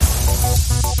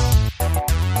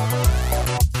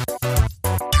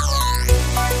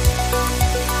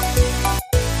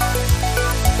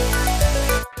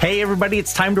everybody.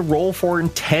 It's time to roll for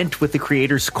intent with the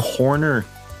Creator's Corner.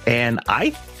 And I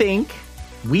think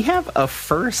we have a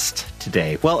first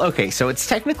today. Well, okay, so it's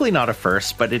technically not a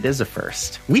first, but it is a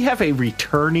first. We have a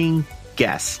returning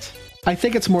guest. I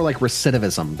think it's more like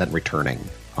recidivism than returning,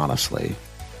 honestly.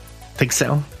 Think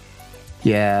so?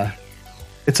 Yeah.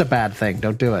 It's a bad thing.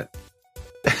 Don't do it.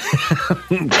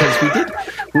 Because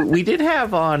we did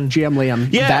have on GM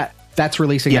Liam. Yeah. That's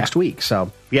releasing next week.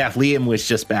 So yeah, Liam was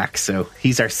just back, so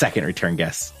he's our second return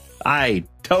guest. I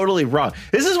totally wrong.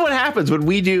 This is what happens when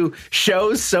we do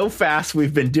shows so fast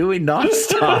we've been doing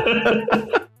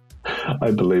nonstop.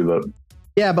 I believe it.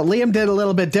 Yeah, but Liam did a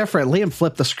little bit different. Liam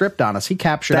flipped the script on us. He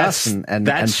captured us and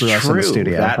threw us in the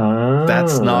studio.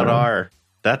 That's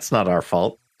not our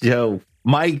fault. Joe,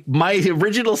 my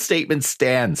original statement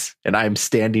stands, and I'm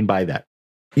standing by that.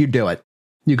 You do it.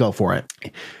 You go for it.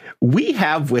 We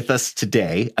have with us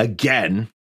today, again,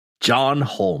 John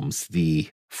Holmes, the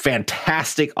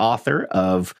fantastic author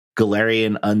of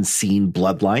Golarion Unseen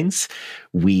Bloodlines.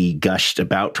 We gushed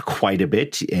about quite a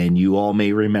bit, and you all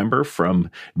may remember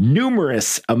from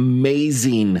numerous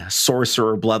amazing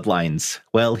Sorcerer Bloodlines.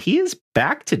 Well, he is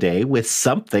back today with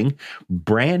something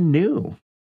brand new.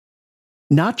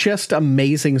 Not just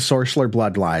amazing Sorcerer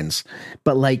Bloodlines,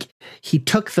 but like he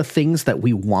took the things that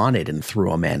we wanted and threw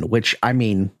them in, which, I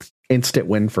mean, instant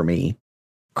win for me.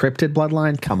 Cryptid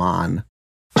Bloodline, come on.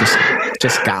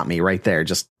 Just got me right there.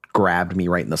 Just grabbed me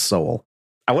right in the soul.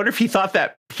 I wonder if he thought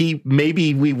that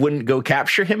maybe we wouldn't go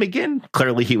capture him again.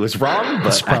 Clearly he was wrong, but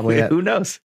that's probably it. Who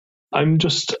knows? I'm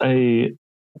just a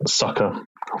sucker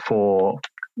for,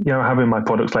 having my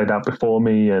products laid out before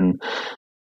me and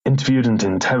interviewed and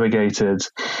interrogated.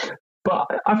 But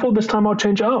I thought this time I'll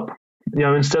change it up.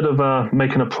 Instead of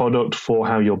making a product for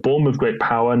how you're born with great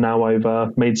power, now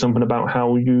I've made something about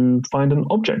how you find an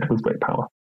object with great power.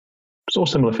 It's all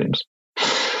similar themes.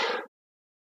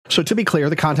 So to be clear,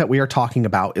 the content we are talking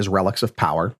about is Relics of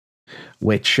Power,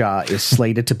 which is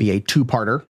slated to be a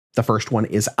two-parter. The first one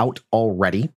is out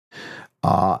already.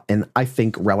 And I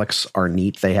think relics are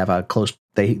neat. They have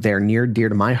they're near dear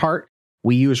to my heart.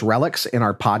 We use relics in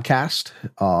our podcast,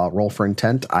 Roll for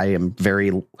Intent. I am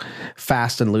very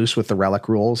fast and loose with the relic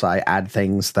rules. I add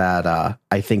things that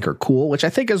I think are cool, which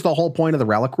I think is the whole point of the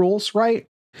relic rules, right?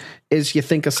 Is you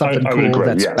think of something cool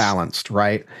that's balanced,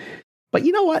 right? But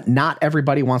you know what? Not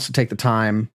everybody wants to take the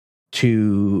time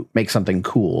to make something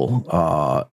cool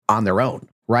on their own,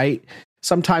 right?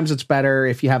 Sometimes it's better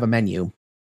if you have a menu.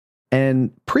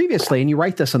 And previously, and you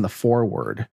write this in the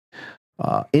foreword,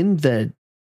 in the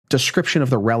description of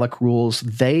the relic rules,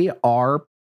 they are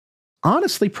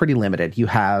honestly pretty limited. You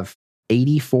have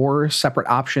 84 separate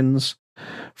options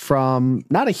from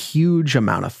not a huge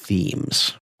amount of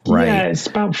themes, right? Yeah, it's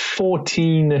about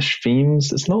 14-ish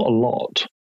themes. It's not a lot.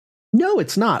 No,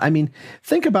 it's not. I mean,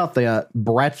 think about the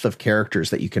breadth of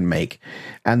characters that you can make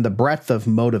and the breadth of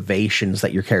motivations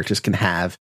that your characters can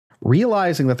have.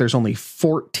 Realizing that there's only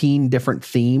 14 different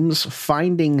themes,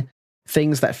 finding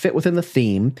things that fit within the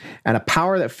theme and a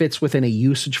power that fits within a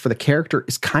usage for the character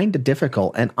is kind of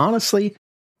difficult. And honestly,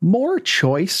 more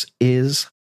choice is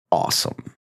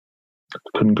awesome.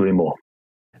 Couldn't agree more.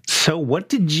 So what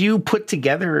did you put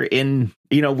together in,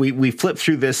 we flipped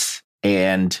through this,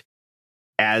 and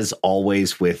as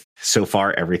always with so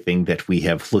far everything that we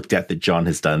have looked at that John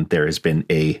has done, there has been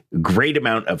a great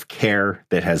amount of care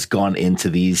that has gone into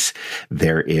these.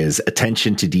 There is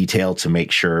attention to detail to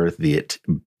make sure that it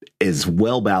is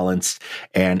well balanced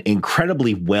and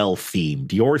incredibly well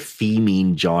themed. Your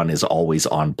theming, John, is always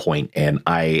on point, and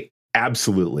I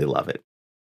absolutely love it.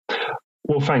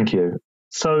 Well, thank you.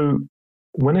 So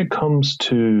when it comes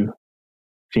to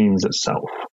themes itself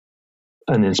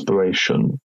and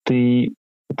inspiration, the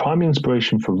primary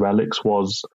inspiration for relics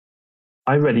was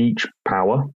I read each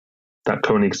power that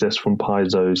currently exists from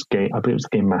Paizo's game. I believe it was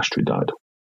the game Mastery Guide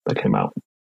that came out.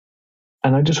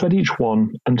 And I just read each one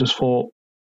and just thought,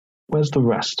 where's the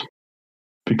rest?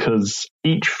 Because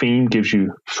each theme gives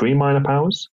you 3 minor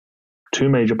powers, 2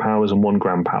 major powers, and 1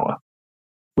 grand power.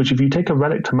 Which if you take a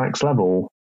relic to max level,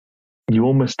 you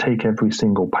almost take every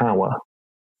single power.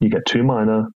 You get 2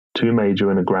 minor, 2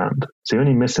 major, and a grand. So you're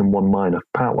only missing 1 minor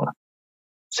power.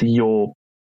 So your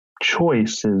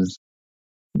choice is,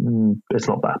 it's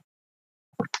not that.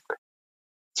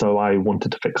 So I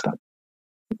wanted to fix that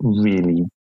really,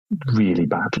 really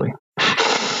badly.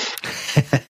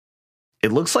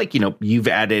 It looks like, you've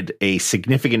added a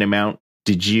significant amount.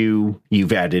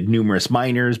 You've added numerous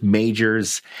minors,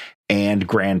 majors, and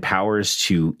grand powers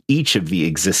to each of the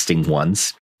existing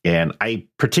ones. And I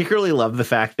particularly love the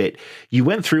fact that you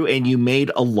went through and you made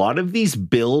a lot of these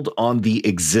build on the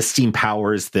existing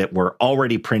powers that were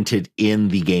already printed in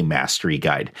the Game Mastery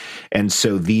Guide. And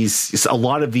so a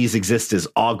lot of these exist as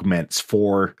augments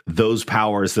for those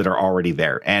powers that are already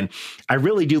there. And I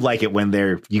really do like it when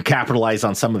you capitalize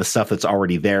on some of the stuff that's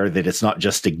already there, that it's not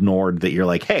just ignored, that you're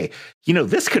like, hey,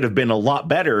 this could have been a lot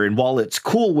better. And while it's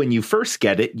cool when you first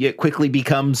get it, it quickly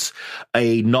becomes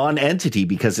a non-entity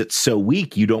because it's so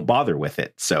weak, you don't bother with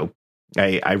it. So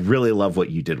I really love what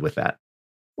you did with that.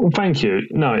 Well, thank you.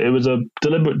 No, it was a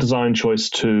deliberate design choice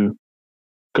to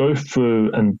go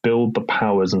through and build the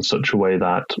powers in such a way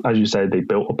that, as you say, they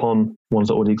built upon ones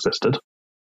that already existed,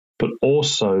 but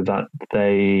also that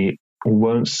they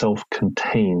weren't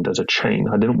self-contained as a chain.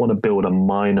 I didn't want to build a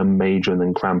minor, major, and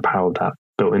then grand power that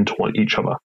built into each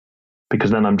other,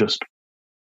 because then I'm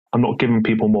not giving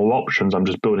people more options. I'm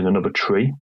just building another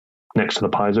tree next to the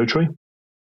Paizo tree.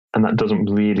 And that doesn't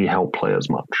really help players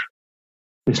much.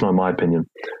 At least not in my opinion.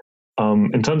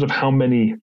 In terms of how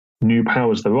many new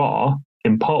powers there are,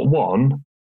 in part 1,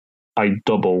 I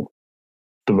double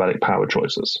the relic power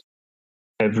choices.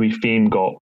 Every theme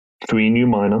got 3 new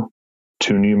minor,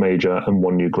 2 new major, and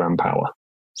 1 new grand power.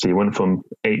 So you went from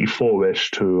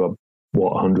 84-ish to,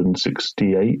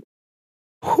 168?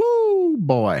 Whoo,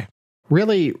 boy.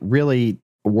 Really, really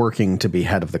working to be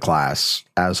head of the class,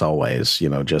 as always,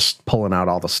 just pulling out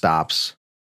all the stops.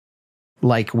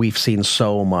 Like we've seen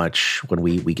so much when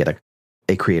we get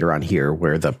a creator on here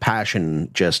where the passion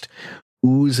just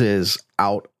oozes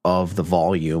out of the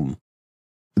volume.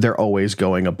 They're always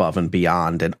going above and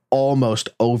beyond and almost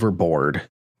overboard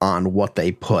on what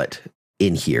they put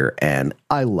in here. And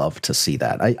I love to see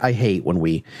that. I hate when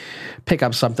we pick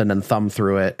up something and thumb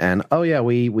through it and, oh yeah,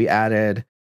 we added,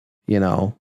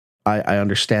 I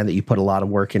understand that you put a lot of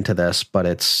work into this, but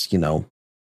it's,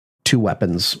 2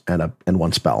 weapons and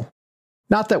 1 spell.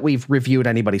 Not that we've reviewed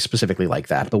anybody specifically like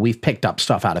that, but we've picked up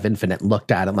stuff out of Infinite and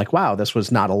looked at it and like, wow, this was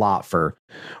not a lot for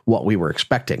what we were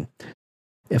expecting.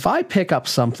 If I pick up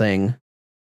something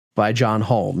by John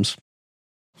Holmes,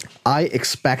 I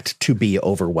expect to be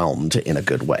overwhelmed in a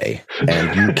good way.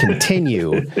 And you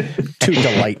continue to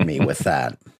delight me with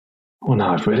that. Well,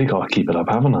 now I've really got to keep it up,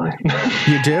 haven't I?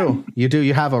 You do.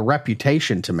 You have a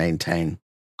reputation to maintain.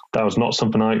 That was not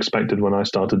something I expected when I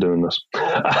started doing this.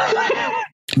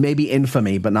 Maybe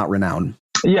infamy, but not renown.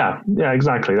 Yeah,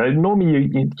 exactly. Normally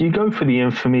you go for the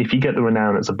infamy. If you get the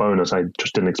renown, it's a bonus. I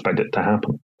just didn't expect it to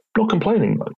happen. Not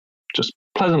complaining, though. Just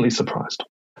pleasantly surprised.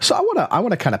 So I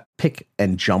want to kind of pick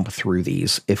and jump through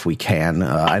these if we can.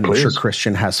 I'm sure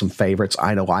Christian has some favorites.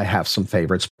 I know I have some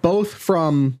favorites, both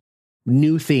from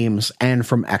new themes and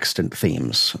from extant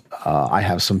themes. I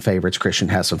have some favorites. Christian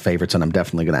has some favorites, and I'm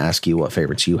definitely going to ask you what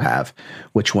favorites you have,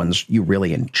 which ones you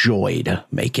really enjoyed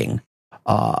making.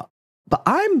 But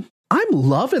I'm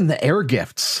loving the air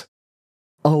gifts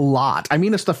a lot. I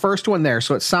mean, it's the first one there,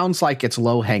 so it sounds like it's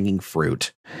low-hanging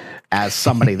fruit as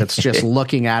somebody that's just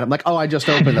looking at it like, oh, I just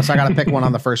opened this. I got to pick one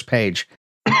on the first page.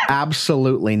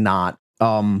 Absolutely not.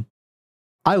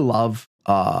 I love,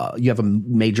 you have a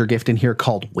major gift in here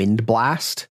called Wind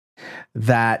Blast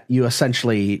that you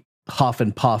essentially huff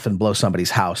and puff and blow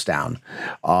somebody's house down.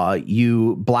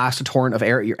 You blast a torrent of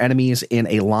air at your enemies in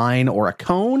a line or a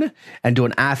cone and do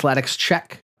an athletics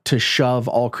check to shove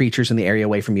all creatures in the area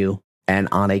away from you. And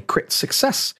on a crit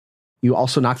success, you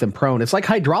also knock them prone. It's like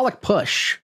hydraulic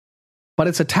push, but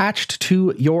it's attached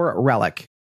to your relic.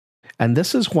 And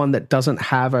this is one that doesn't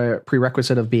have a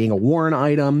prerequisite of being a worn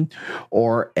item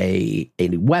or a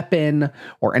weapon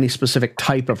or any specific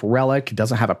type of relic. It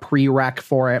doesn't have a prereq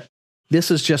for it.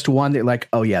 This is just one that like,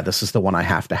 oh yeah, this is the one I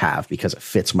have to have because it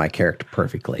fits my character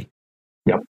perfectly.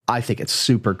 Yep. I think it's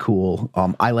super cool.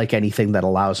 I like anything that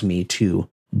allows me to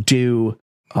do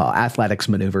athletics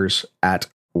maneuvers at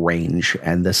range,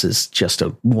 and this is just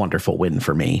a wonderful win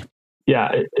for me. Yeah,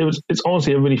 it's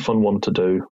honestly a really fun one to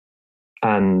do,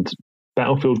 and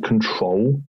battlefield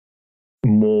control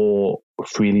more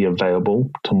freely available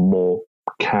to more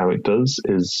characters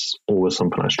is always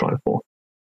something I strive for.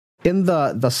 In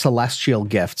the celestial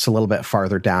gifts a little bit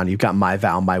farther down, you've got My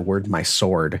Vow, My Word, My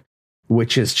Sword,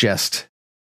 which is just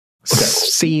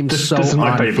seems so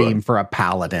on theme for a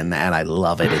paladin, and I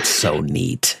love it. It's so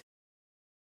neat.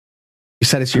 You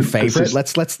said it's your favorite.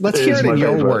 Let's hear it in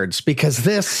your words, because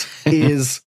this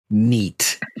is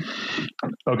neat.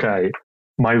 Okay.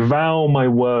 My Vow, My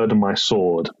Word, My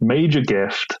Sword. Major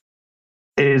gift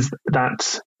is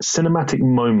that cinematic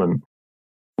moment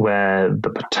where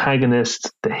the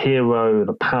protagonist, the hero,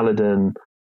 the paladin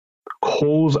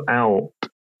calls out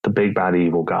the big bad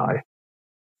evil guy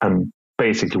and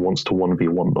basically wants to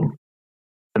 1v1 them.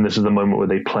 And this is the moment where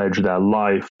they pledge their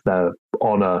life, their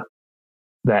honor,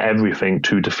 their everything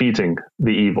to defeating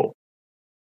the evil.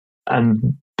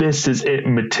 And this is it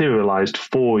materialized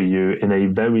for you in a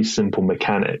very simple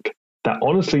mechanic that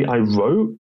honestly I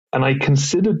wrote and I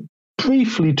considered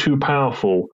briefly too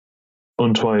powerful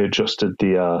until I adjusted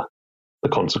the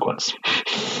consequence.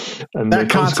 And that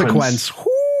consequence,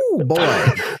 whoo, boy.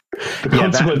 The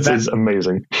consequence is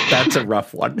amazing. That's a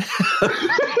rough one.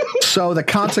 So the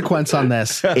consequence on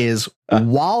this is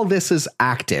while this is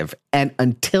active and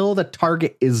until the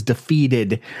target is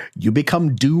defeated, you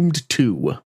become doomed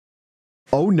to.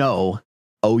 Oh no.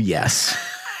 Oh yes.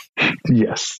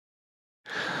 Yes.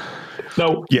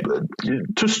 Now,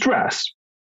 to stress,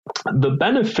 the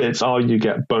benefits are you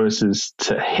get bonuses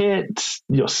to hit,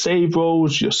 your save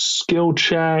rolls, your skill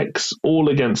checks, all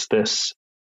against this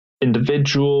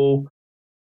individual.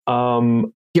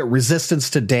 Get resistance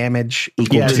to damage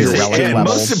equal to your relic and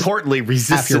levels. most importantly,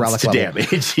 resistance to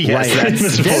damage.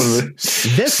 Yes,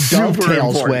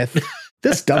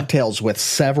 this dovetails with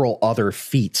several other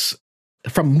feats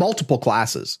from multiple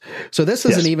classes. So this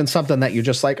isn't even something that you're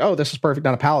just like, oh, this is perfect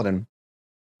on a paladin.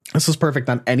 This is perfect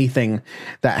on anything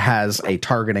that has a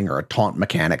targeting or a taunt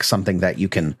mechanic, something that you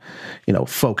can,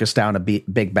 focus down a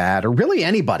big bad, or really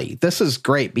anybody. This is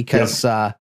great because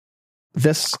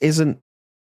this isn't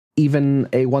even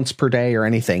a once per day or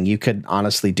anything. You could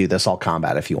honestly do this all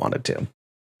combat if you wanted to.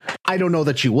 I don't know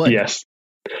that you would. Yes.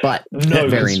 But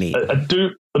very neat.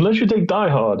 Unless you take Die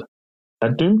Hard,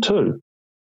 at Doom 2,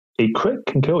 a crit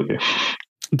can kill you.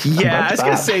 Yeah, I was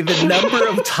going to say the number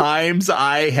of times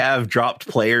I have dropped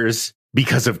players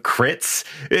because of crits,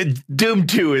 Doom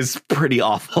 2 is pretty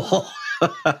awful.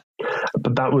 But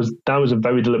that was a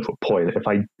very deliberate point. If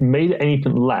I made it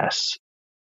anything less,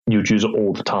 you'd use it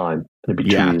all the time. It'd be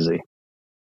too easy.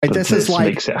 But this is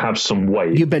like makes it have some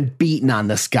weight. You've been beaten on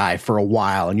this guy for a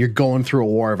while and you're going through a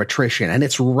war of attrition and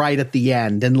it's right at the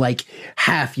end and like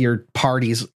half your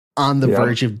party's on the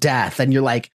verge of death and you're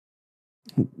like,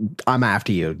 I'm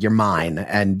after you. You're mine.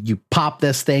 And you pop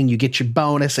this thing, you get your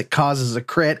bonus. It causes a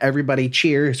crit. Everybody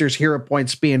cheers. There's hero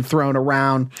points being thrown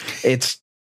around. It's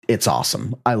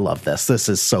awesome. I love this. This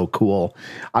is so cool.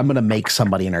 I'm going to make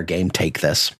somebody in our game take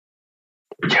this.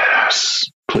 Yes.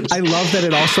 Please. I love that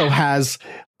it also has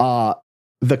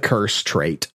the curse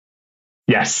trait.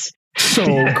 Yes.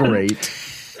 So great.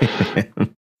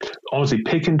 Honestly,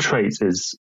 picking traits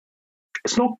it's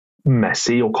not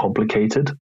messy or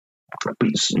complicated, but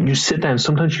you sit there and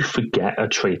sometimes you forget a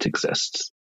trait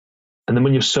exists. And then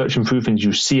when you're searching through things,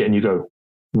 you see it and you go,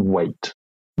 wait,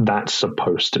 that's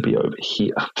supposed to be over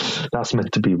here. That's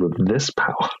meant to be with this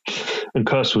power. And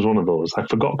Curse was one of those. I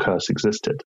forgot Curse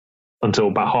existed until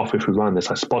about halfway through running this.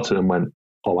 I spotted and went,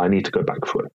 oh, I need to go back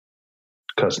through it.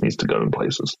 Curse needs to go in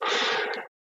places.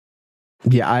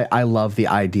 Yeah, I love the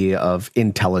idea of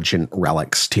intelligent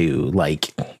relics too.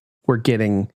 Like we're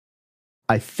getting,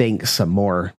 I think, some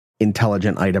more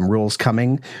intelligent item rules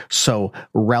coming. So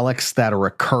relics that are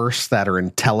a curse that are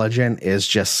intelligent is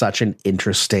just such an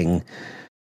interesting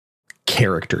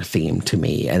character theme to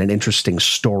me and an interesting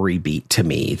story beat to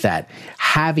me, that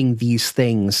having these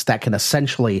things that can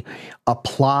essentially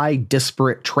apply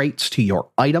disparate traits to your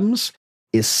items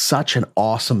is such an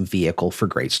awesome vehicle for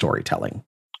great storytelling.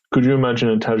 Could you imagine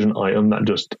an intelligent item that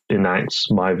just enacts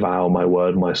my vow, my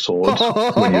word, my sword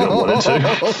when you don't want it to?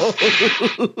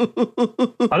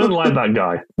 I don't like that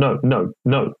guy.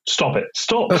 No. Stop it.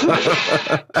 Stop.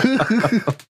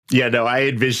 Yeah, no, I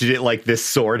envisioned it like this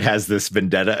sword has this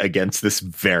vendetta against this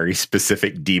very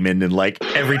specific demon. And like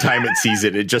every time it sees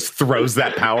it, it just throws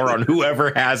that power on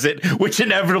whoever has it, which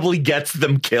inevitably gets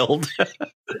them killed.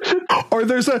 Or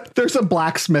there's a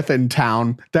blacksmith in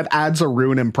town that adds a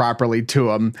rune improperly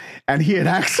to him, and he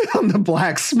enacts it on the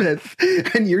blacksmith,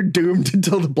 and you're doomed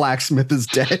until the blacksmith is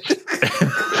dead.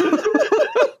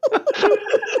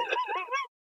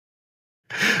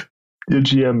 Your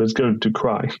GM is going to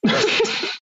cry.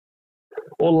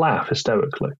 Or laugh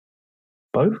hysterically.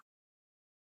 Both.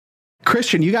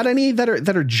 Christian, you got any that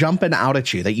are jumping out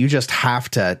at you that you just have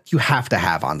to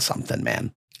have on something,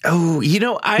 man? Oh, you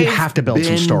have to build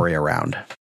some story around.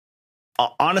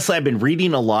 Honestly, I've been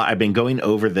reading a lot. I've been going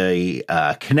over the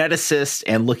kineticist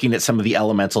and looking at some of the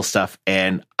elemental stuff.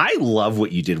 And I love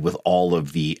what you did with all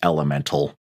of the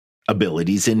elemental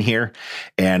abilities in here.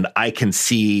 And I can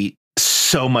see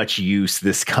so much use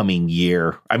this coming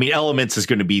year. I mean, elements is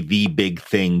going to be the big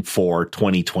thing for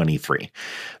 2023.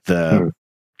 The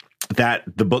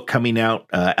book coming out,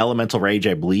 Elemental Rage,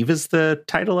 I believe is the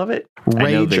title of it.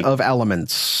 Rage of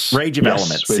Elements. Rage of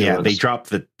Elements. Yeah, they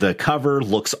dropped the cover.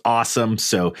 Looks awesome.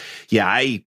 So yeah,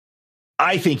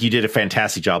 I think you did a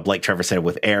fantastic job, like Trevor said,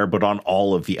 with air, but on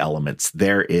all of the elements,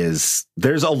 there's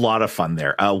a lot of fun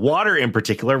there. Water in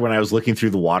particular, when I was looking through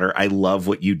the water, I love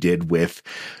what you did with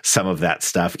some of that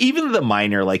stuff. Even the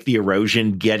minor, like the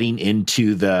erosion, getting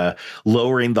into the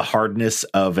lowering the hardness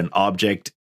of an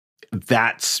object.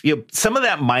 That's, some of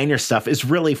that minor stuff is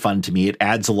really fun to me. It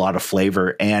adds a lot of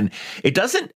flavor, and it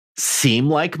doesn't seem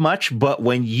like much, but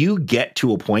when you get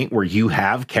to a point where you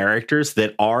have characters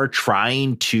that are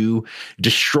trying to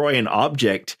destroy an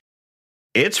object,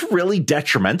 it's really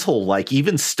detrimental. Like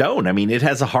even stone, I mean, it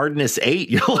has a hardness 8.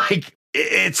 You're like,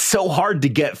 it's so hard to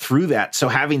get through that. So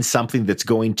having something that's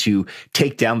going to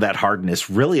take down that hardness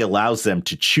really allows them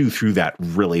to chew through that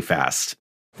really fast.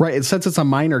 Right. And since it's a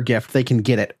minor gift, they can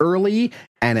get it early,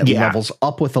 and it levels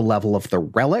up with the level of the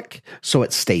relic, so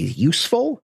it stays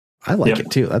useful. I like it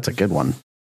too. That's a good one.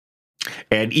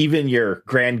 And even your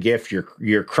grand gift,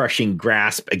 your crushing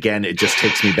grasp, again, it just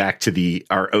takes me back to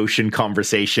our ocean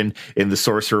conversation in the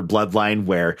Sorcerer Bloodline,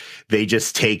 where they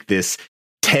just take this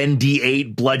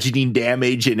 10d8 bludgeoning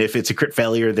damage, and if it's a crit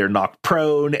failure, they're knocked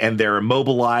prone and they're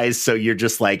immobilized. So you're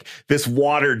just like this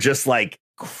water, just like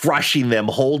crushing them,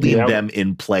 holding them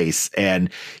in place. And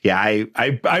I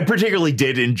particularly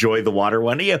did enjoy the water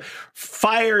one.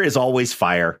 Fire is always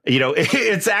fire.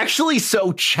 It's actually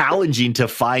so challenging to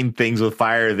find things with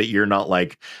fire that you're not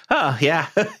like,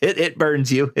 it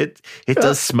burns you. It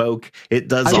does smoke. It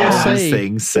does all these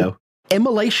things. So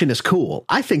immolation is cool.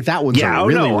 I think that one's a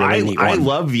really neat one. I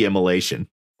love the immolation.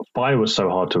 Fire was so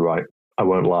hard to write. I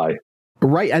won't lie.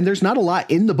 Right. And there's not a lot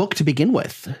in the book to begin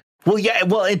with. Well,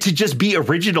 and to just be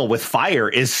original with fire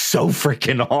is so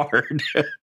freaking hard.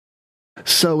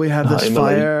 So we have this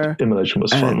fire. Immolation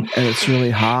was fun. And it's really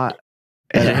hot.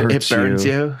 And it burns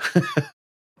you.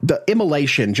 The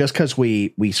immolation, just because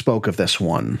we spoke of this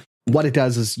one, what it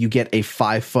does is you get a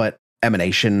 5-foot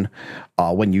emanation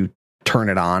when you turn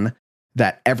it on,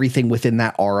 that everything within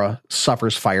that aura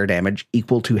suffers fire damage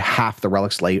equal to half the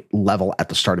relic's level at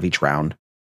the start of each round.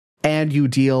 And you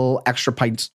deal extra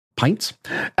points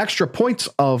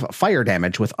of fire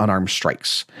damage with unarmed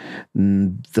strikes.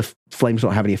 The flames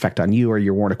don't have any effect on you or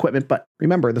your worn equipment, but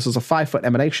remember, this is a 5-foot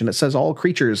emanation. It says all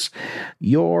creatures,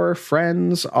 your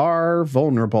friends are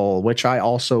vulnerable, which I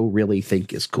also really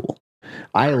think is cool.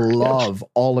 I love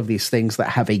all of these things that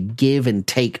have a give and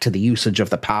take to the usage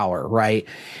of the power, right?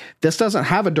 This doesn't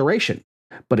have a duration,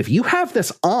 but if you have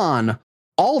this on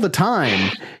all the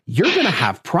time, you're going to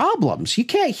have problems. You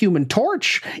can't human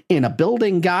torch in a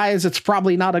building, guys. It's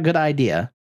probably not a good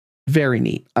idea. Very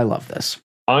neat. I love this.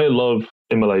 I love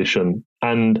immolation.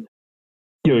 And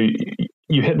you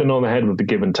hit the nail on the head with the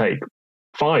give and take.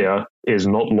 Fire is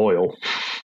not loyal.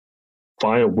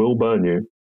 Fire will burn you.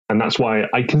 And that's why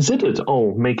I considered,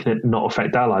 making it not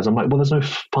affect allies. I'm like, well, there's no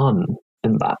fun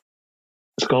in that.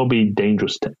 It's got to be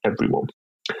dangerous to everyone.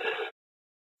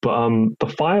 But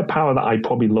the firepower that I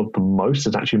probably love the most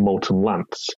is actually Molten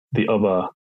Lance, the other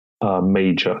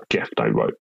major gift I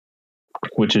wrote,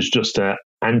 which is just an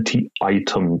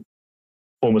anti-item,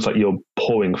 almost like you're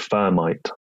pouring thermite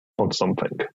on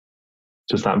something.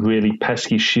 Just that really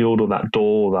pesky shield or that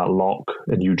door or that lock,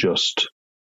 and you just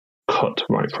cut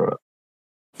right through it.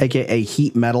 AKA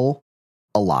heat metal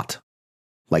a lot.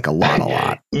 Like a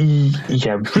lot.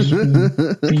 Yeah,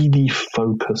 really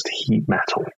focused heat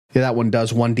metal. Yeah, that one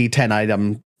does 1d10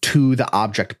 item to the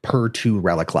object per 2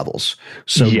 relic levels.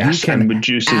 So you can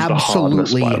reduces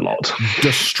absolutely the hardness by a lot.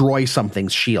 destroy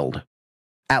something's shield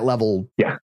at level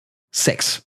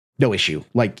 6. No issue.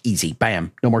 Like easy.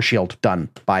 Bam. No more shield. Done.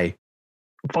 Bye.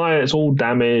 Fire, it's all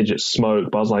damage, it's smoke,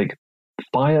 but I was like,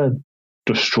 fire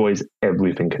destroys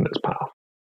everything in its path.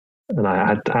 And I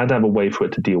had to have a way for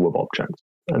it to deal with objects.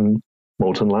 And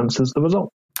Molten Lance is the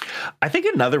result. I think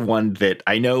another one that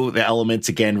I know the elements,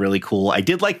 again, really cool. I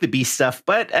did like the beast stuff,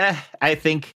 but I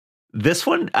think this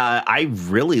one, I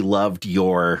really loved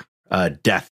your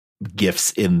death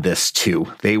gifts in this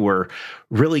too. They were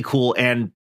really cool.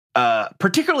 And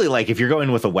particularly like if you're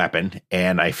going with a weapon,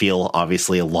 and I feel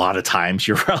obviously a lot of times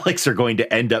your relics are going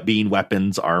to end up being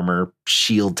weapons, armor,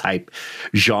 shield type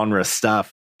genre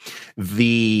stuff.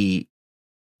 These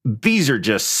are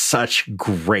just such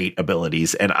great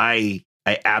abilities. And I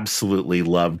absolutely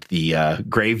loved the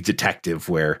Grave Detective,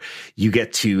 where you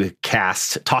get to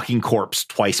cast Talking Corpse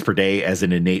twice per day as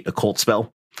an innate occult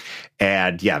spell.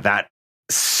 And that's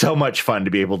so much fun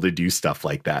to be able to do stuff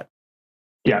like that.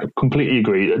 Yeah, completely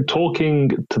agree. Talking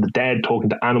to the dead, talking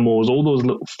to animals, all those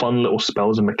fun little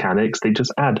spells and mechanics, they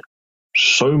just add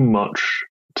so much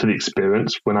to the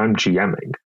experience when I'm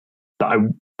GMing that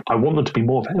I want them to be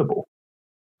more available.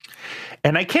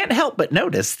 And I can't help but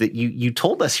notice that you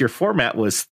told us your format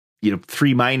was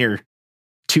 3 minor,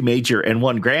 2 major, and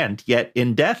 1 grand. Yet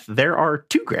in Death, there are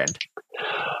 2 grand.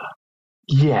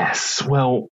 Yes.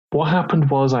 Well, what happened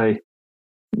was I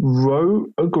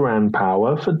wrote a grand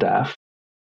power for Death,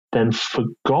 then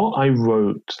forgot I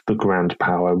wrote the grand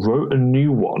power, wrote a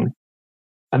new one,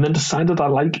 and then decided I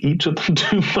like each of them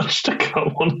too much to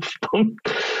cut one of them.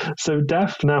 So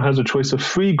Death now has a choice of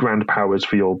 3 grand powers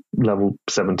for your level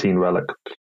 17 relic.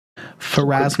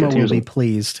 Pharasma will be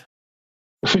pleased.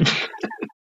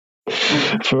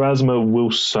 Pharasma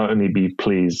will certainly be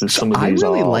pleased. Some of these I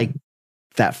really like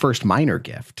that first minor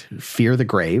gift, Fear the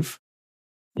Grave.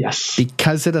 Yes.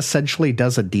 Because it essentially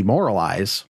does a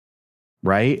demoralize,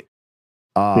 right?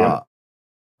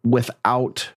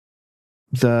 Without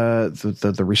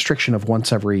the restriction of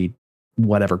once every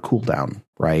whatever cooldown,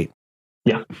 right?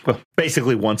 Yeah. Well,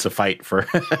 basically once a fight for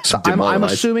so I'm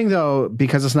assuming, though,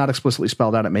 because it's not explicitly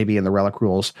spelled out, it may be in the relic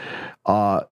rules,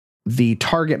 the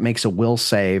target makes a will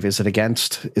save. Is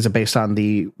it based on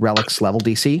the relic's level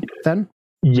DC then?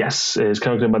 Yes, it's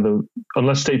calculated by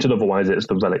unless stated otherwise, it's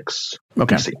the relic's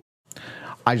DC.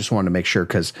 I just wanted to make sure,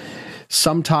 because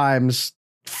sometimes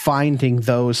finding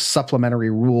those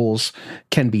supplementary rules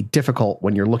can be difficult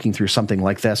when you're looking through something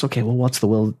like this. Okay, well, what's the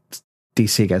will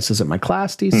DC against? Is it my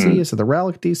class DC? Mm-hmm. Is it the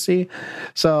relic DC?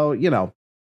 So,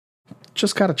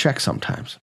 just got to check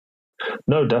sometimes.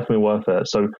 No, definitely worth it.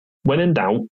 So when in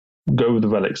doubt, go with the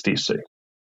relic's DC,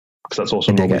 because that's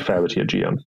also normally fairer to your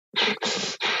GM.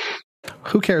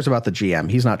 Who cares about the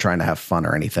GM? He's not trying to have fun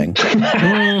or anything.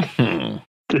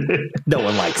 No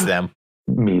one likes them.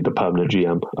 Me, the permanent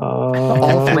GM.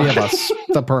 All 3 of us,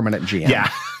 the permanent GM. Yeah.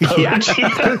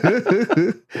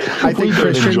 I think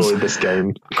Christian enjoyed this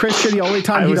game. Christian, the only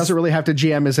time he doesn't really have to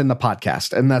GM is in the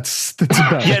podcast, and that's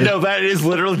about it. No, that is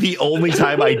literally the only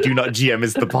time I do not GM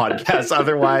is the podcast.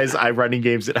 Otherwise, I'm running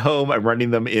games at home. I'm running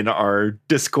them in our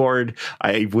Discord.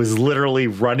 I was literally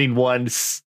running one,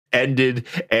 ended,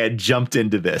 and jumped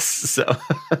into this. So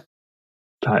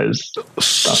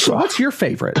that's what's your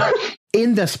favorite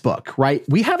in this book, right?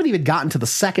 We haven't even gotten to the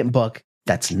second book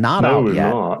that's not out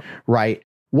yet, right?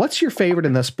 What's your favorite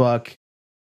in this book,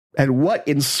 and what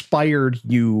inspired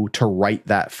you to write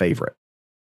that favorite?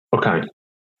 Okay,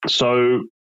 so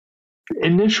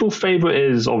initial favorite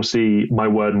is obviously My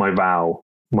Word, My Vow,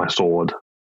 My Sword.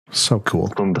 So cool.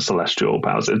 From the Celestial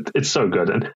Powers. It's so good.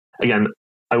 And again,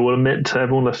 I will admit to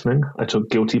everyone listening, I took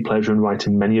guilty pleasure in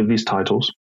writing many of these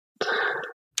titles.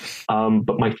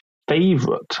 But my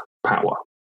favorite power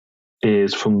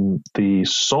is from the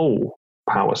Soul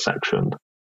Power section,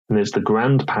 and it's the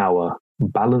Grand Power,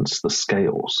 Balance the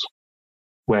Scales,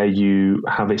 where you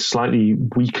have a slightly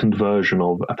weakened version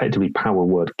of effectively power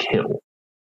word kill.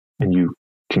 And you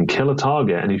can kill a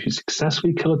target, and if you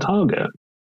successfully kill a target,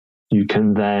 you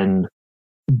can then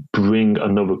bring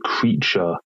another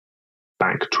creature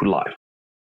back to life.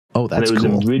 Oh, that's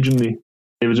cool.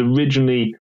 It was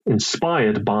originally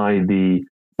inspired by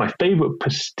my favorite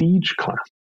prestige class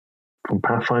from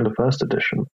Pathfinder First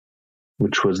Edition,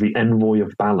 which was the Envoy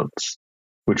of Balance,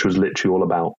 which was literally all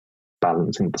about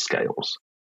balancing the scales.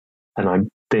 And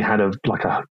they had a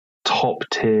top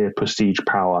tier prestige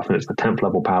power. I think it's the 10th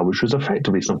level power, which was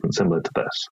effectively something similar to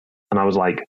this. And I was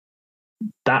like,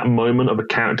 that moment of a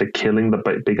character killing the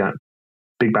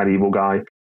big bad evil guy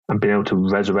and being able to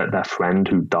resurrect their friend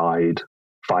who died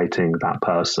fighting that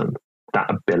person, that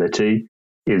ability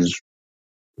is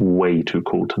way too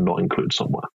cool to not include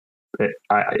somewhere.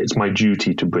 It's my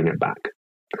duty to bring it back.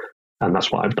 And that's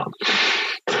what I've done.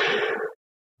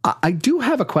 I do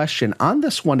have a question. On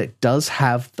this one, it does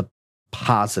have the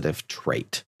positive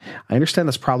trait. I understand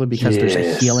that's probably because there's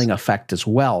a healing effect as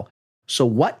well. So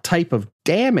what type of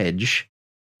damage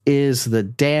is the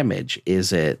damage?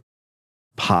 Is it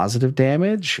positive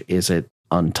damage? Is it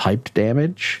untyped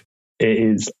damage? It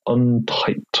is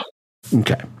untyped.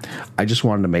 Okay. I just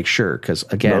wanted to make sure, because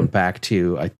again, back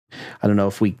to, I don't know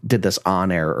if we did this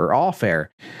on air or off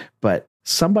air, but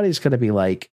somebody's going to be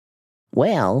like,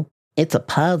 well, it's a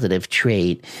positive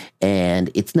trait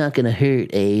and it's not going to hurt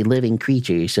a living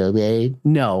creature. So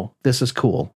no, this is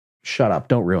cool. Shut up.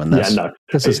 Don't ruin this. Yeah, no.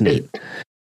 This is neat.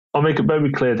 I'll make it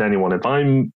very clear to anyone. If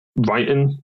I'm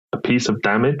writing a piece of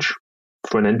damage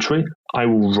for an entry, I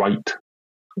will write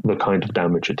the kind of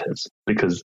damage it is,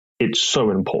 because it's so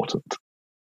important.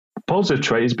 Positive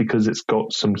trait is because it's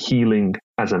got some healing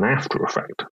as an after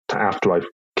effect to after I've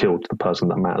killed the person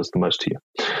that matters the most to you.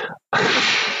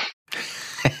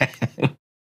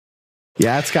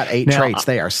 Yeah, it's got 8 traits.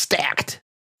 They are stacked.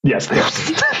 Yes, they are.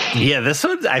 Yeah, this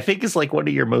one I think is like one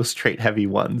of your most trait heavy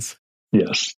ones.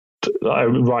 Yes.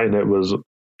 Writing it was,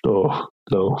 oh,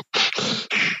 no.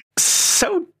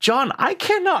 So, John, I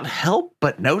cannot help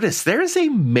but notice there is a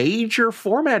major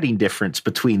formatting difference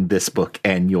between this book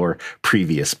and your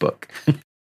previous book.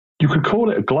 You could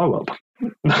call it a glow up.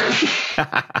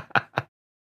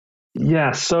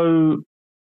 Yeah, so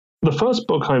the first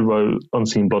book I wrote,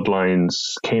 Unseen Bloodlines,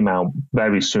 came out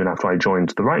very soon after I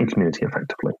joined the writing community,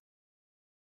 effectively.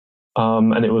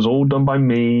 And it was all done by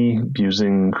me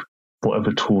using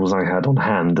whatever tools I had on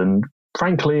hand. And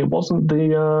frankly, it wasn't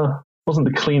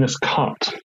the cleanest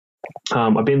cut.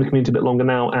 I've been in the community a bit longer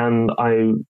now, and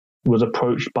I was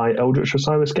approached by Eldritch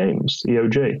Osiris Games,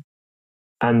 EOG.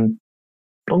 And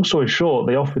long story short,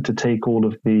 they offered to take all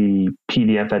of the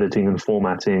PDF editing and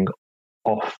formatting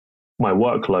off my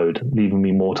workload, leaving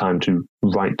me more time to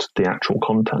write the actual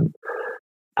content.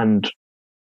 And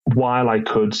while I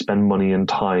could spend money and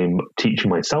time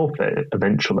teaching myself it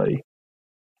eventually,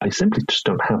 I simply just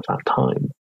don't have that time.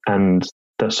 And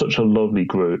they're such a lovely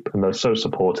group, and they're so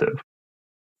supportive.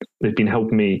 They've been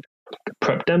helping me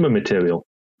prep demo material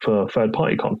for Third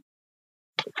Party Con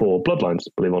for Bloodlines,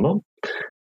 believe it or not.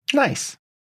 Nice.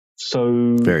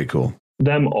 So very cool.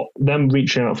 Them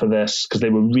reaching out for this, because they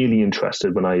were really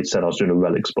interested when I said I was doing a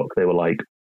Relics book. They were like,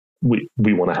 we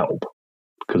want to help,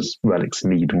 because Relics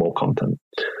need more content.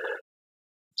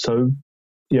 So,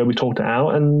 yeah, we talked it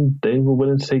out, and they were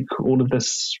willing to take all of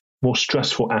this more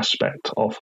stressful aspect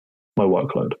off my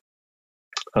workload,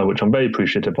 which I'm very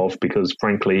appreciative of, because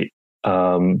frankly,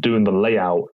 doing the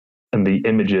layout and the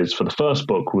images for the first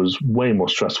book was way more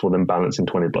stressful than balancing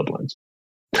 20 Bloodlines.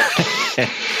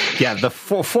 Yeah, the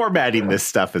formatting this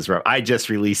stuff is rough. I just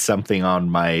released something on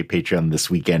my Patreon this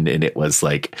weekend, and it was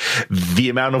like the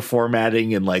amount of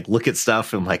formatting and like look at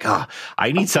stuff and like,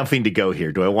 I need something to go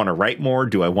here. Do I want to write more?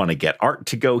 Do I want to get art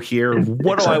to go here?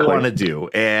 What exactly. do I want to do?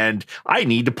 And I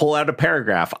need to pull out a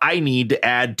paragraph. I need to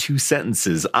add 2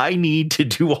 sentences. I need to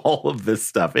do all of this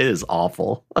stuff. It is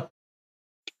awful.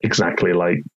 Exactly.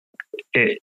 Like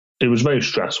it was very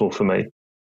stressful for me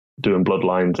doing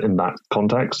Bloodlines in that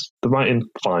context. The writing,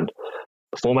 fine.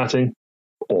 The formatting,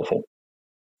 awful.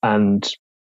 And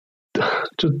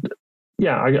just,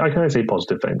 yeah, I can only say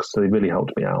positive things. So they really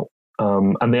helped me out.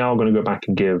 And they are going to go back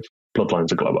and give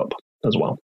Bloodlines a glow up as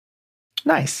well.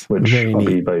 Nice. Which I'll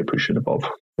be very appreciative of.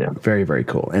 Yeah. Very, very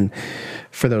cool. And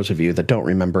for those of you that don't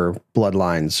remember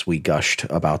Bloodlines, we gushed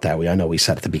about that. I know we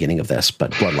said at the beginning of this, but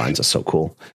Bloodlines is so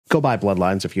cool. Go buy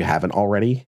Bloodlines if you haven't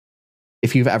already.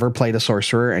 If you've ever played a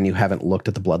sorcerer and you haven't looked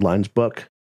at the Bloodlines book,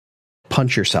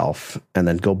 punch yourself and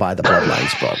then go buy the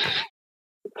Bloodlines book.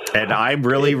 And I'm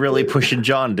really, really pushing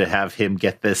John to have him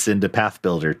get this into Path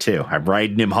Builder too. I'm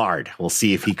riding him hard. We'll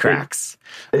see if he cracks.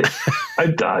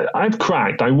 I've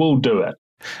cracked. I will do it.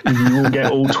 You will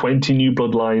get all 20 new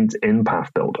Bloodlines in Path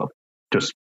Builder.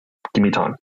 Just give me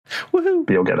time. Woohoo!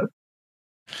 But you'll get it.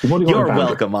 You're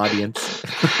welcome, audience.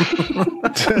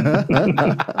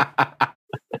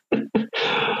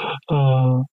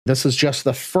 This is just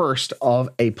the first of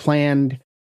a planned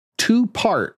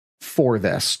 2-part for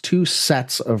this, 2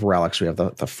 sets of relics. We have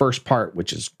the first part,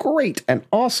 which is great and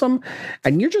awesome,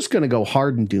 and you're just going to go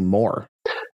hard and do more.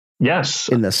 Yes.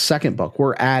 In the second book,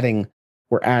 we're adding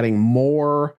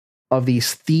more of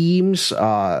these themes.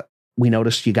 We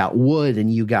noticed you got wood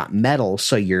and you got metal,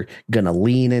 so you're going to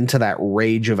lean into that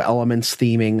Rage of Elements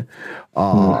theming.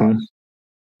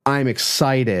 I'm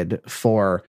excited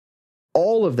for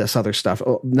all of this other stuff,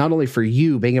 not only for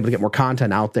you being able to get more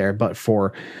content out there, but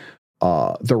for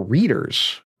the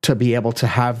readers to be able to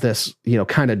have this,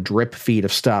 kind of drip feed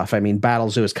of stuff. I mean,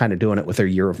 Battlezoo is kind of doing it with their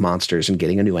Year of Monsters and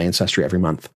getting a new ancestry every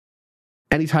month.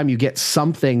 Anytime you get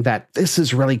something that this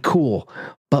is really cool,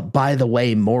 but by the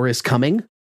way, more is coming,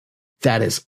 that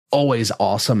is always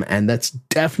awesome. And that's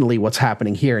definitely what's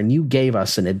happening here. And you gave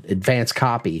us an advanced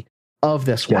copy of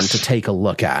this one to take a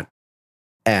look at.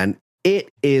 And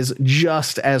it is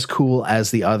just as cool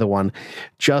as the other one,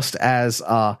 just as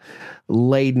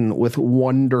laden with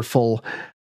wonderful,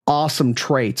 awesome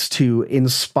traits to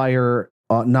inspire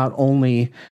not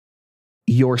only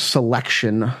your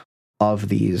selection of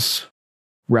these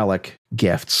relic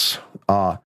gifts,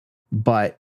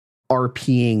 but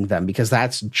RPing them, because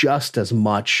that's just as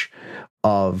much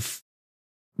of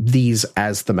these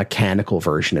as the mechanical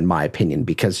version, in my opinion,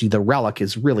 because the relic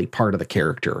is really part of the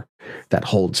character that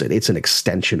holds it. It's an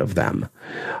extension of them.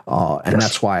 And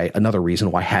that's why another reason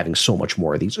why having so much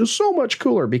more of these is so much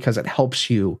cooler, because it helps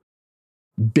you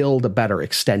build a better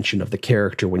extension of the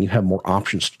character when you have more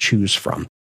options to choose from.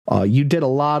 You did a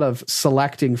lot of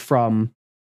selecting from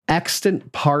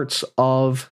extant parts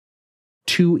of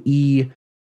 2E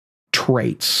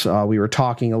traits. We were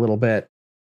talking a little bit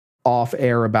off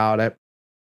air about it.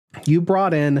 You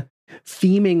brought in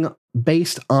theming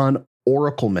based on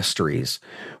Oracle mysteries,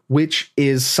 which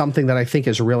is something that I think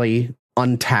is really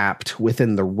untapped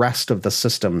within the rest of the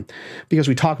system, because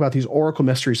we talk about these Oracle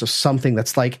mysteries as something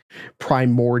that's like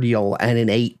primordial and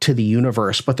innate to the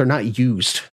universe, but they're not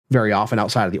used very often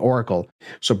outside of the Oracle.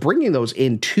 So bringing those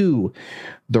into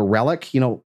the Relic,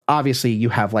 obviously you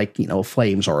have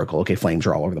Flames Oracle. Okay, flames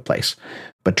are all over the place.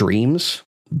 But Dreams,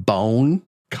 Bone,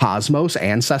 Cosmos,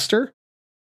 Ancestor,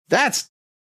 that's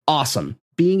awesome.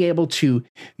 Being able to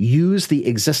use the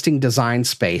existing design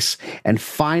space and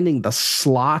finding the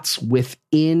slots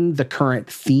within the current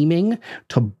theming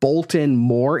to bolt in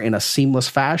more in a seamless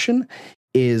fashion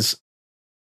is,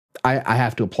 I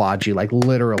have to applaud you. Like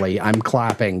literally, I'm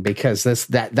clapping, because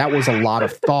that was a lot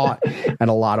of thought and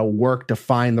a lot of work to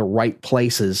find the right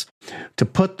places to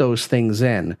put those things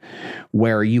in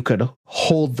where you could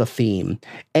hold the theme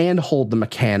and hold the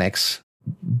mechanics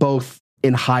both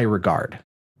in high regard.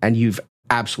 And you've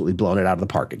absolutely blown it out of the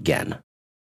park again.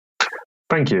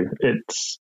 Thank you.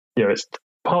 It's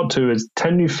part 2 is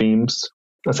 10 new themes.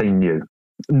 I say new,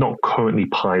 not currently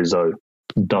Paizo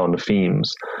done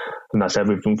themes. And that's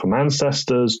everything from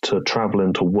Ancestors to Travel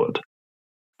into Wood.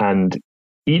 And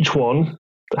each one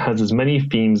has as many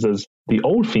themes as the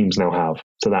old themes now have.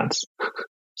 So that's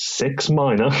 6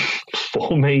 minor,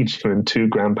 4 major, and 2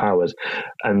 grand powers.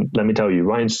 And let me tell you,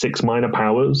 writing 6 minor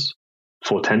powers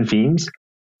for 10 themes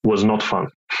was not fun.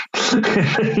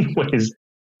 Anyways,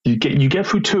 you get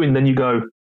through 2 and then you go,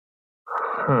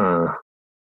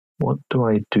 what do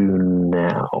I do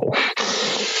now?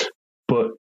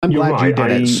 But I'm glad right, you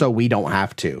did it so we don't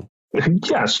have to.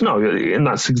 Yes, no, and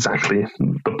that's exactly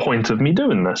the point of me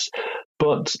doing this.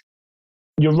 But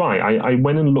you're right. I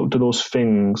went and looked at those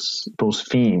things, those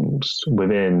themes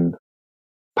within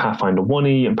Pathfinder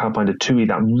 1E and Pathfinder 2E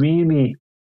that really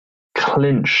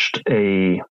clinched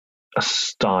a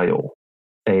style,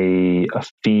 a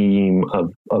theme, a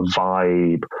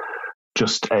vibe,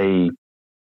 just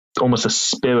almost a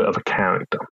spirit of a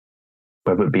character,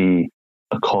 whether it be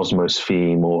a Cosmos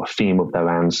theme or a theme of their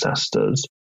ancestors.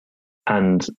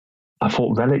 And I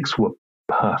thought relics were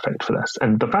perfect for this.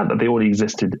 And the fact that they already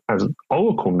existed as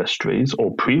Oracle mysteries,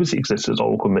 or previously existed as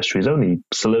Oracle mysteries, only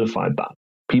solidified that.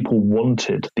 People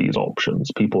wanted these options.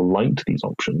 People liked these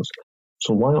options.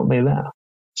 So why aren't they there?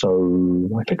 So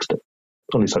I fixed it.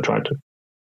 At least I tried to.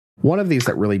 One of these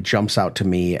that really jumps out to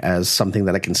me as something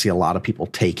that I can see a lot of people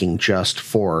taking just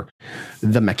for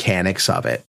the mechanics of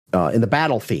it, in the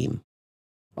battle theme,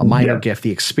 a minor gift,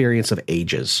 the Experience of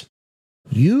Ages.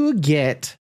 You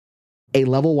get a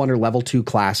level 1 or level 2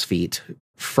 class feat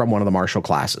from one of the martial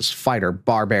classes: fighter,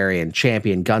 barbarian,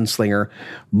 champion, gunslinger,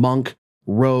 monk,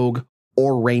 rogue,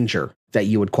 or ranger that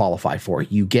you would qualify for.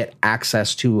 You get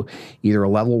access to either a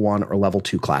level 1 or level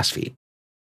 2 class feat.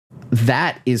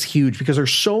 That is huge, because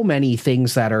there's so many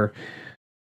things that are,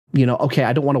 okay,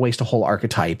 I don't want to waste a whole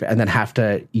archetype and then have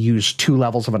to use 2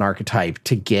 levels of an archetype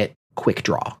to get quick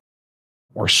draw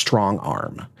or strong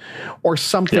arm or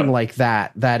something like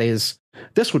that.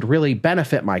 This would really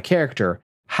benefit my character.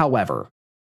 However,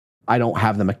 I don't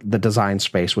have the design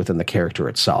space within the character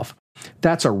itself.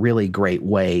 That's a really great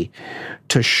way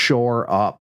to shore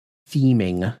up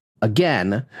theming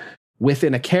again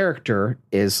within a character,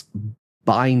 is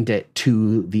bind it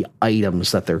to the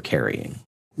items that they're carrying.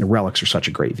 The relics are such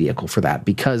a great vehicle for that,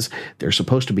 because they're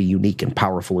supposed to be unique and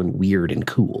powerful and weird and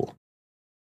cool.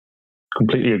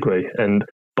 Completely agree. And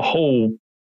the whole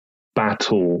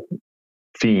battle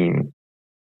theme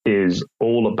is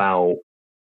all about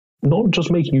not just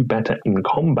making you better in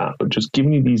combat, but just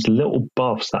giving you these little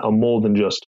buffs that are more than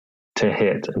just to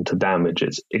hit and to damage.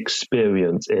 It's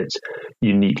experience, it's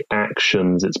unique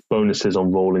actions, it's bonuses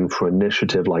on rolling for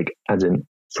initiative, like as in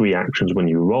 3 actions when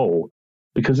you roll,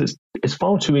 because it's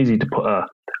far too easy to put a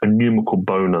numerical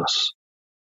bonus,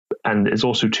 and it's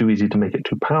also too easy to make it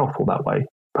too powerful that way.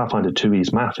 Pathfinder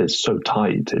 2E's math is so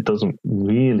tight, it doesn't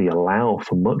really allow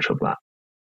for much of that,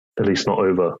 at least not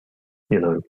over,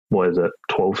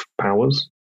 12 powers.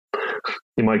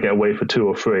 You might get away for 2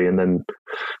 or 3, and then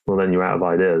you're out of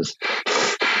ideas.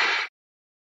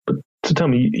 But so tell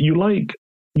me, you like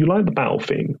the battle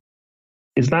theme?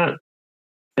 Is that,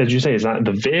 as you say, is that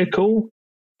the vehicle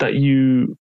that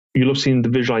you love seeing the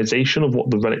visualization of what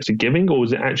the relics are giving, or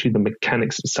is it actually the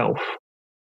mechanics itself?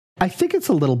 I think it's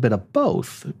a little bit of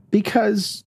both,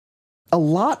 because a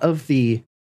lot of the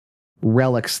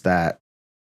relics that,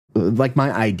 like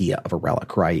my idea of a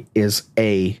relic, right, is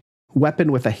a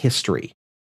weapon with a history,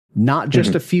 not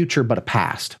just a future, but a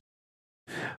past.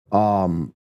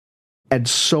 And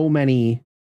so many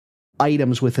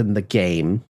items within the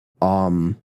game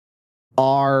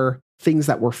are things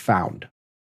that were found.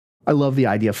 I love the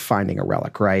idea of finding a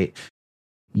relic, right?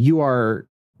 you are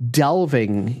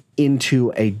delving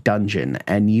into a dungeon,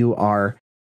 and you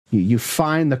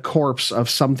find the corpse of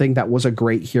something that was a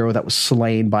great hero that was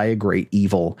slain by a great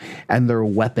evil, and their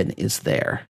weapon is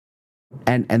there.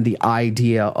 And the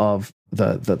idea of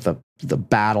the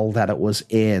battle that it was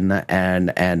in,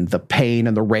 and the pain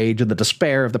and the rage and the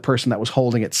despair of the person that was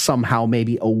holding it, somehow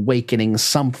maybe awakening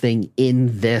something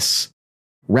in this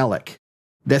relic,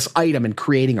 this item, and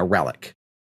creating a relic.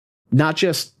 Not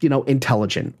just,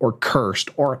 intelligent or cursed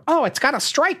or, oh, it's got a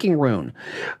striking rune,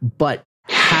 but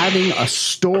having a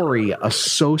story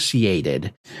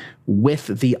associated with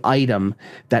the item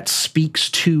that speaks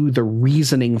to the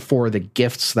reasoning for the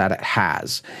gifts that it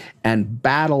has. And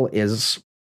battle is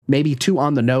maybe too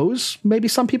on the nose, maybe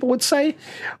some people would say,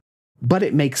 but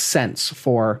it makes sense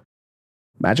for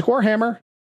Magic Warhammer.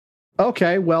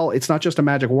 Okay, well, it's not just a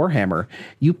Magic Warhammer.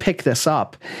 You pick this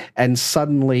up and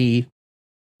suddenly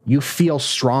you feel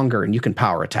stronger and you can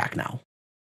power attack now.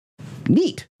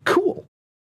 Neat. Cool.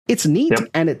 It's neat, yep.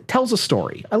 And it tells a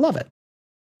story. I love it.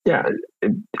 Yeah,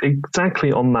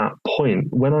 exactly on that point.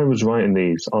 When I was writing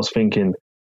these, I was thinking,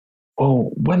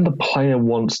 when the player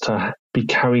wants to be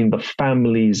carrying the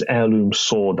family's heirloom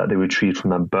sword that they retrieved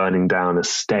from their burning down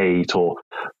estate, or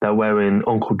they're wearing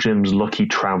Uncle Jim's lucky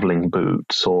traveling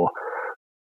boots, or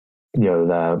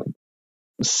their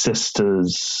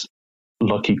sister's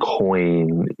lucky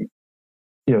coin,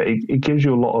 it gives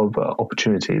you a lot of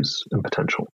opportunities and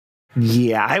potential.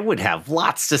 Yeah, I would have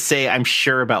lots to say, I'm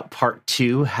sure, about part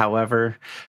 2. However,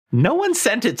 no one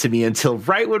sent it to me until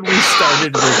right when we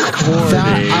started recording.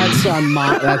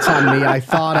 That's on me. I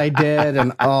thought I did,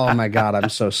 and oh my God, I'm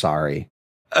so sorry.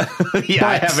 Yeah,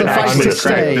 I haven't actually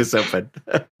cracked this open.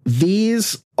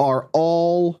 These are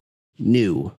all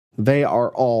new. They are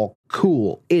all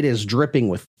cool. It is dripping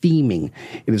with theming.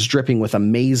 It is dripping with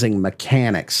amazing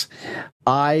mechanics.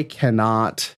 I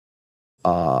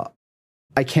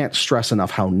can't stress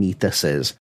enough how neat this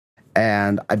is.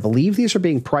 And I believe these are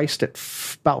being priced at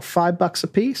about $5 a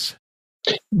piece.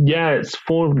 Yeah, it's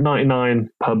 $4.99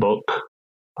 per book.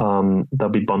 They'll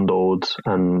be bundled,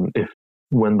 and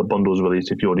when the bundle is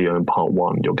released, if you already own part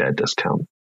 1, you'll get a discount.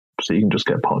 So you can just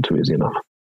get part 2 easy enough.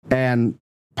 And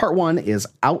part 1 is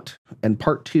out, and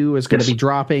part 2 is going to be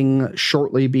dropping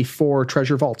shortly before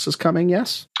Treasure Vaults is coming,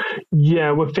 yes?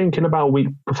 Yeah, we're thinking about a week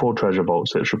before Treasure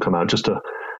Vaults it should come out, just to,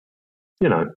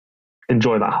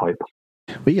 enjoy that hype.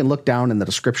 We can look down in the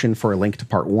description for a link to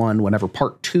part 1. Whenever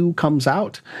part 2 comes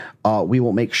out, we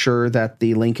will make sure that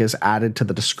the link is added to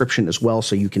the description as well,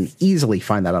 so you can easily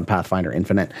find that on Pathfinder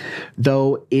Infinite.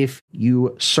 Though, if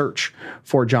you search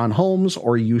for John Holmes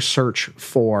or you search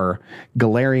for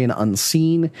Golarion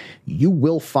Unseen, you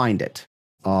will find it.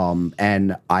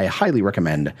 And I highly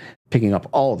recommend picking up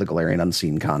all of the Golarion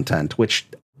Unseen content, which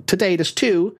to date is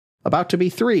 2. About to be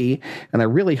 3, and I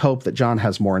really hope that John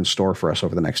has more in store for us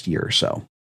over the next year or so.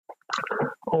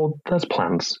 Oh, there's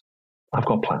plans. I've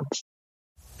got plans.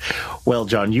 Well,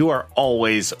 John, you are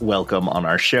always welcome on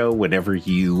our show whenever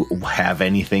you have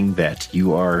anything that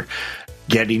you are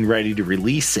getting ready to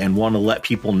release and want to let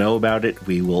people know about it.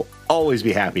 We will always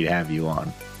be happy to have you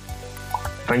on.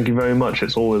 Thank you very much.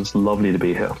 It's always lovely to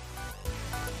be here.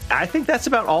 I think that's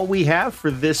about all we have for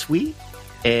this week.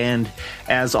 And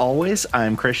as always,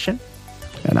 I'm Christian.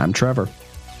 And I'm Trevor.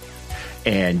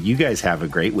 And you guys have a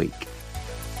great week.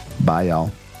 Bye,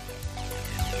 y'all.